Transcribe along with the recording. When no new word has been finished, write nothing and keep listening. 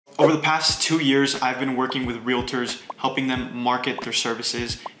over the past 2 years, I've been working with realtors, helping them market their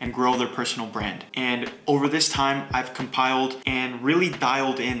services and grow their personal brand. And over this time, I've compiled and really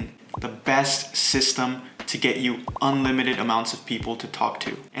dialed in the best system to get you unlimited amounts of people to talk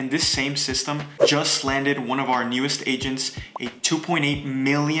to. And this same system just landed one of our newest agents a $2.8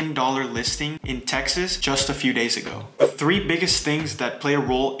 million listing in Texas just a few days ago. The 3 biggest things that play a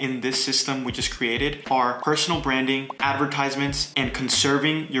role in this system we just created are personal branding, advertisements, and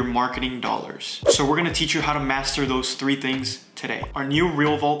conserving your marketing dollars. So we're gonna teach you how to master those 3 things today. Our new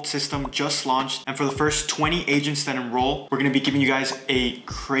RealVault system just launched, and for the first 20 agents that enroll, we're gonna be giving you guys a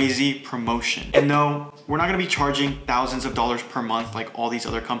crazy promotion. And no, we're not gonna be charging thousands of dollars per month like all these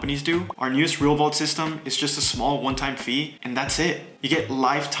other companies do. Our newest RealVault system is just a small one-time fee, and that's it. You get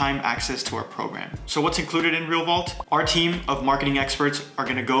lifetime access to our program. So what's included in RealVault? Our team of marketing experts are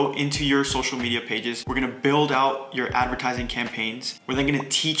gonna go into your social media pages. We're gonna build out your advertising campaigns. We're then gonna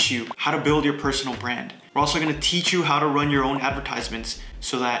teach you how to build your personal brand. We're also gonna teach you how to run your own advertisements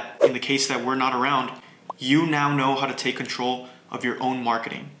so that in the case that we're not around, you now know how to take control of your own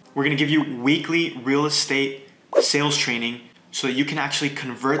marketing. We're gonna give you weekly real estate sales training so that you can actually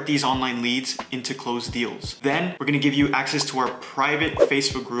convert these online leads into closed deals. Then we're gonna give you access to our private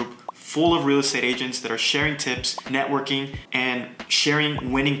Facebook group full of real estate agents that are sharing tips, networking, and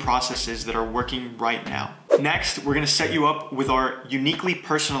sharing winning processes that are working right now. Next, we're gonna set you up with our uniquely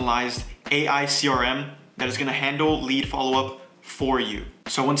personalized AI CRM that is gonna handle lead follow-up for you.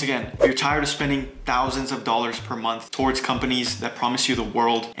 So once again, if you're tired of spending thousands of dollars per month towards companies that promise you the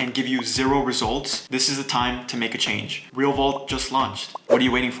world and give you 0 results, this is the time to make a change. RealVault just launched. What are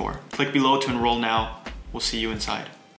you waiting for? Click below to enroll now. We'll see you inside.